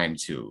long time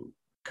to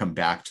come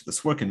back to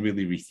this work and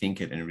really rethink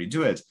it and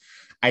redo it.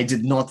 I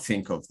did not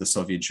think of the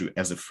Soviet Jew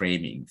as a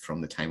framing from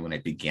the time when I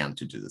began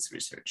to do this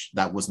research.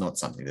 That was not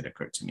something that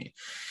occurred to me.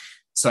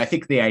 So I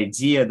think the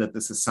idea that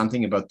this is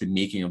something about the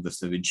making of the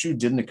Soviet Jew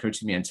didn't occur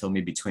to me until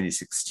maybe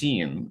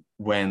 2016,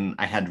 when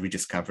I had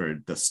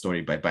rediscovered the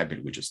story by Babel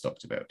we just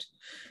talked about,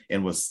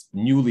 and was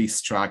newly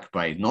struck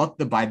by not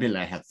the Babel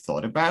I had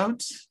thought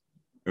about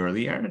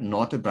earlier,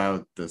 not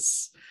about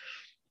this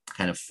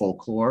kind of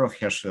folklore of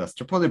Herschel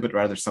Astropoli, but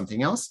rather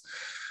something else.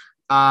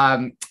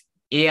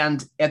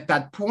 And at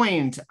that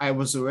point, I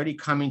was already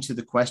coming to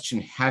the question,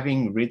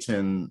 having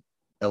written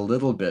a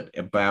little bit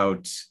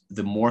about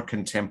the more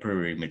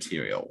contemporary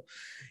material.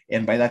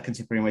 And by that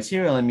contemporary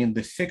material, I mean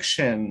the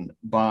fiction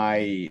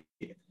by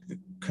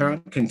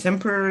current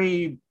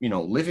contemporary,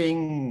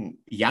 living,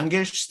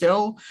 youngish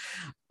still,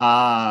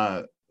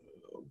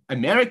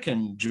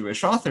 American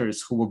Jewish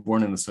authors who were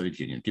born in the Soviet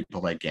Union,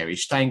 people like Gary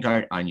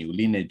Steingart, Anya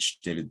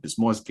Ulinich, David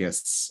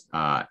Bezmozgis,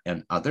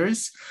 and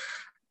others.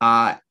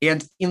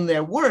 And in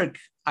their work,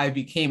 I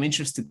became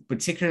interested,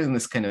 particularly in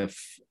this kind of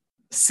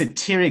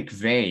satiric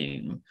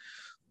vein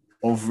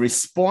of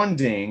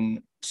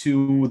responding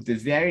to the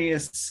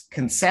various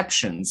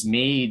conceptions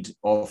made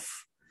of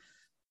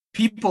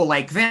people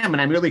like them.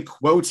 And I'm really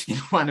quoting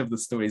one of the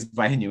stories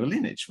by Anya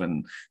Ulinich,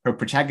 when her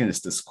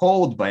protagonist is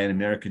called by an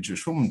American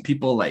Jewish woman,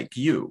 people like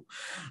you,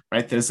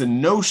 right? There's a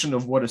notion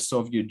of what a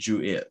Soviet Jew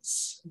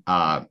is,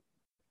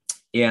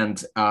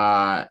 and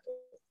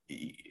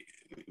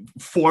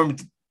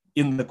formed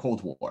in the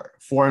Cold War,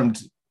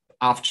 formed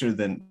after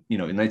the, in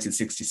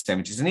 1960s,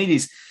 70s, and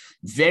 80s,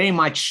 very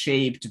much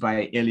shaped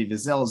by Elie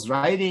Wiesel's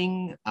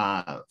writing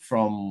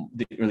from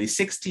the early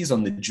 60s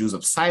on the Jews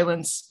of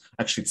silence.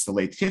 Actually, it's the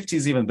late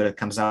 50s even, but it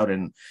comes out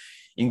in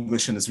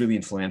English and is really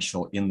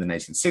influential in the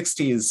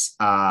 1960s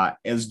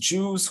as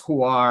Jews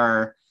who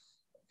are,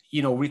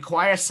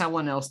 require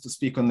someone else to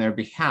speak on their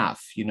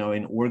behalf,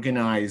 in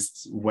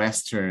organized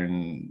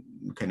Western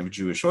kind of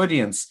Jewish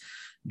audience.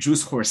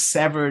 Jews who are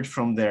severed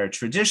from their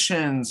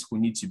traditions, who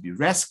need to be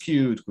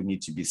rescued, who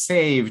need to be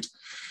saved.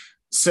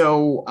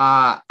 So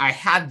I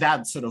had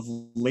that sort of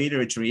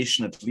later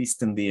iteration, at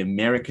least in the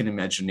American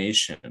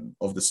imagination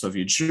of the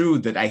Soviet Jew,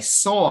 that I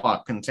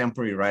saw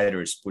contemporary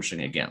writers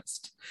pushing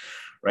against,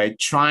 right?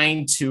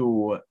 Trying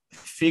to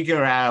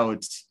figure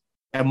out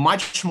a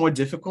much more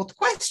difficult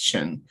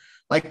question.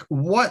 Like,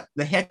 what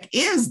the heck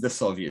is the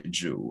Soviet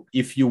Jew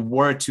if you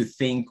were to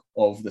think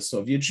of the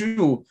Soviet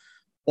Jew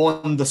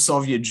on the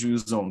Soviet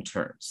Jew's own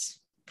terms,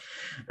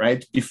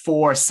 right?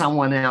 Before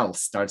someone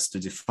else starts to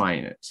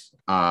define it.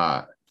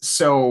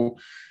 So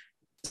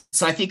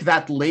I think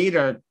that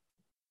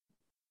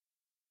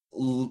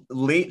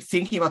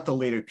thinking about the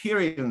later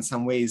period in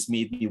some ways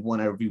made me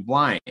want to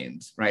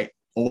rewind, right,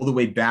 all the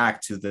way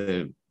back to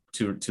the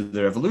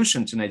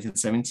revolution, to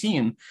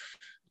 1917,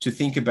 to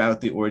think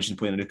about the origin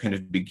point and to kind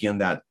of begin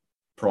that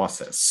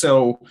process.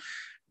 So,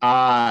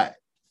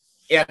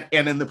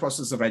 and in the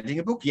process of writing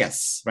a book,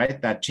 yes,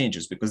 right, that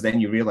changes, because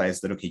then you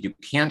realize that, okay, you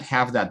can't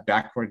have that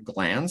backward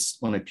glance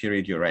on a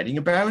period you're writing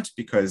about,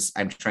 because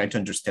I'm trying to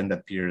understand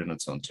that period on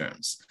its own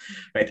terms,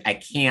 right? I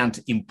can't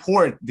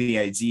import the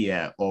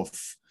idea of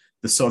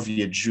the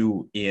Soviet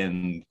Jew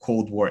in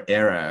Cold War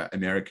era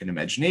American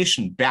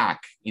imagination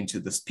back into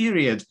this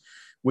period,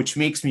 which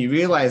makes me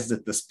realize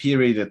that this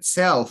period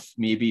itself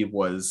maybe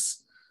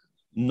was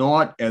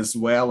not as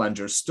well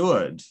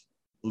understood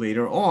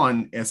later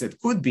on as it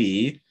could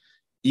be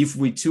if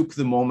we took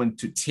the moment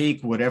to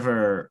take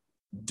whatever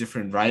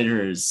different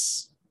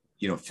writers,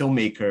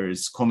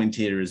 filmmakers,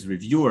 commentators,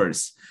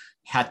 reviewers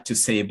had to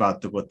say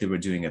about what they were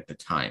doing at the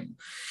time.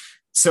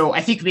 So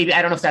I think maybe,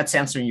 I don't know if that's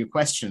answering your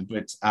question,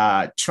 but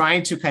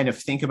trying to kind of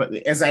think about,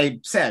 as I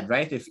said,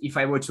 right, if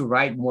I were to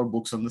write more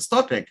books on this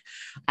topic,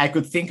 I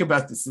could think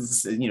about this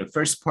as,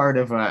 first part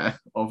of a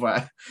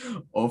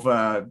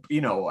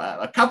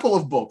couple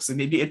of books, and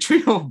maybe a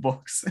trio of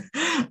books,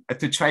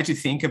 to try to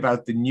think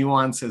about the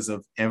nuances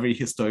of every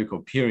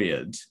historical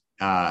period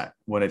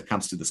when it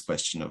comes to this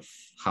question of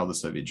how the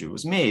Soviet Jew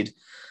was made.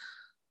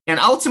 And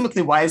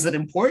ultimately, why is it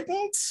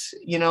important?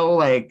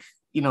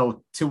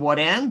 To what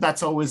end?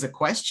 That's always a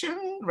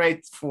question,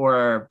 right?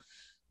 For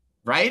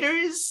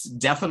writers,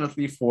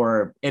 definitely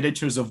for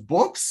editors of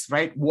books,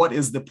 right? What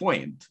is the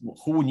point?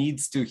 Who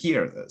needs to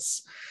hear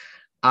this?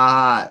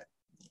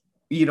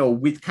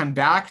 We'd come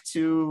back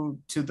to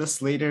this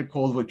later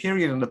Cold War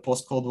period and the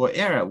post-Cold War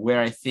era,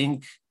 where I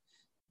think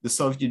the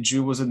Soviet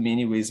Jew was in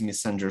many ways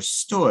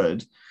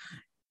misunderstood.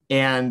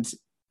 And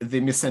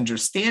the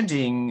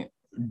misunderstanding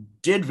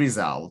did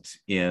result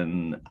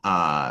in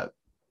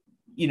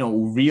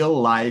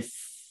real life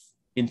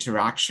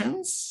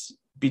interactions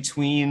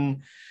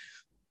between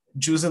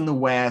Jews in the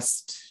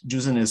West,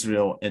 Jews in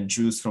Israel, and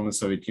Jews from the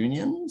Soviet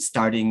Union,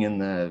 starting in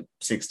the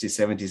 60s,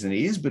 70s, and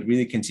 80s, but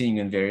really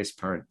continuing in various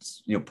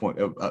parts,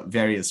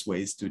 various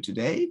ways to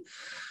today.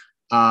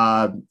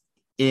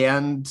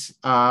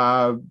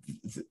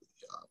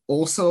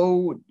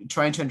 Also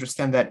trying to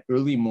understand that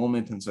early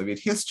moment in Soviet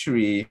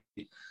history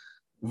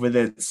with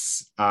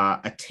its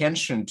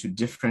attention to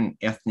different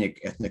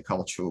ethnic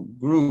cultural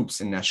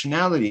groups and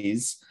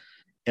nationalities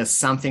as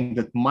something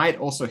that might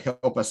also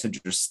help us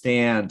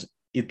understand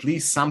at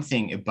least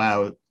something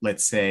about,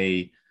 let's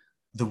say,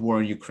 the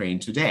war in Ukraine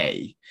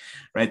today,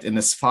 right? And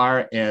as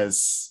far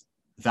as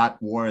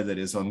that war that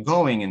is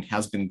ongoing and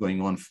has been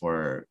going on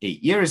for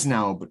 8 years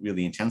now, but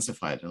really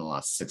intensified in the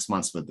last 6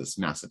 months with this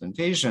massive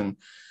invasion,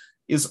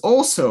 is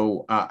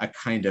also a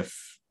kind of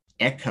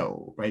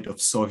echo, right,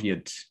 of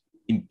Soviet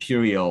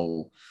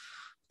imperial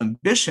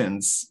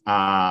ambitions,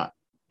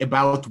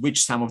 about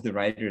which some of the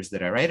writers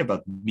that I write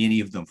about,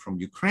 many of them from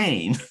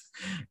Ukraine,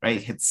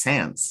 right, had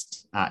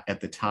sensed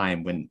at the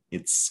time when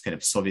its kind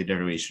of Soviet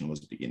derivation was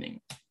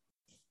beginning.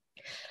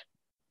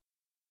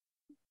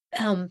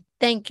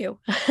 Thank you.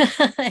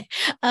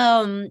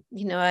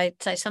 I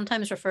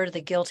sometimes refer to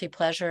the guilty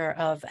pleasure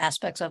of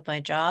aspects of my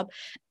job.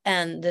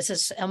 And this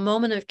is a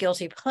moment of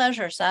guilty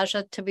pleasure,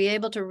 Sasha, to be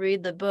able to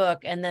read the book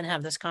and then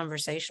have this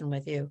conversation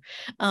with you,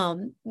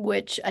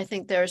 which I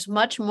think there's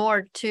much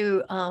more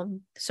to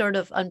sort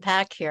of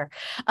unpack here.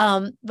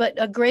 But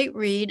a great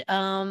read,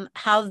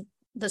 How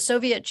the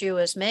Soviet Jew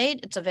is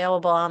Made. It's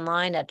available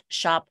online at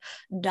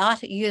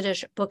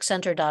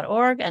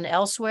shop.yiddishbookcenter.org and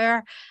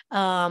elsewhere.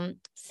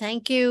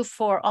 Thank you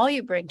for all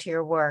you bring to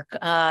your work,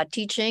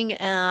 teaching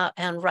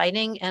and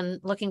writing, and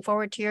looking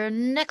forward to your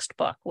next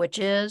book, which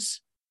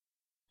is?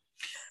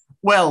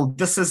 Well,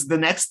 this is the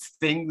next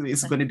thing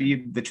is going to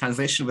be the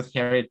translation with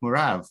Harriet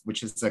Murav,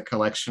 which is a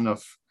collection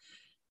of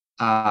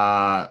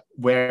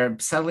we're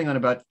settling on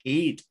about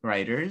 8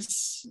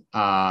 writers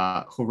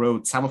who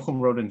wrote, some of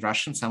whom wrote in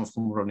Russian, some of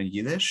whom wrote in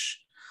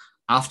Yiddish,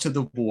 after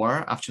the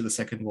war, after the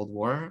Second World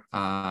War,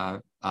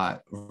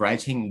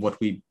 writing what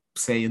we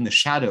say in the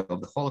shadow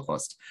of the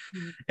Holocaust,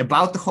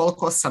 about the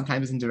Holocaust,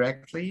 sometimes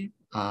indirectly,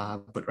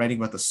 but writing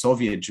about the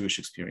Soviet Jewish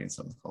experience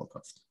of the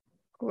Holocaust.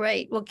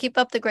 Great. Well, keep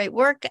up the great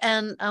work,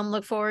 and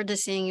look forward to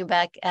seeing you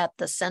back at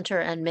the center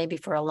and maybe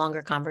for a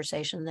longer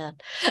conversation then.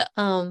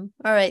 All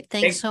right.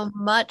 Thanks so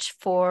much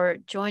for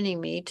joining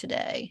me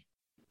today.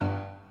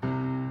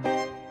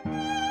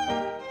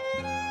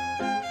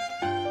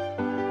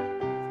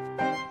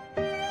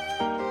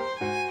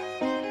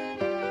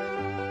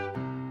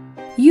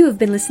 You have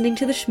been listening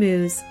to The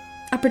Shmooze,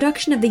 a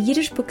production of the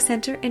Yiddish Book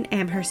Center in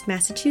Amherst,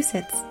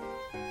 Massachusetts.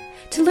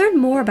 To learn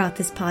more about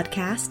this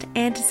podcast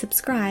and to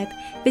subscribe,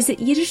 visit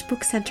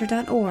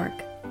yiddishbookcenter.org.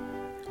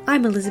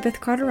 I'm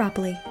Elizabeth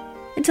Carteropoli.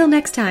 Until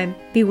next time,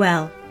 be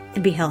well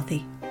and be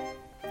healthy.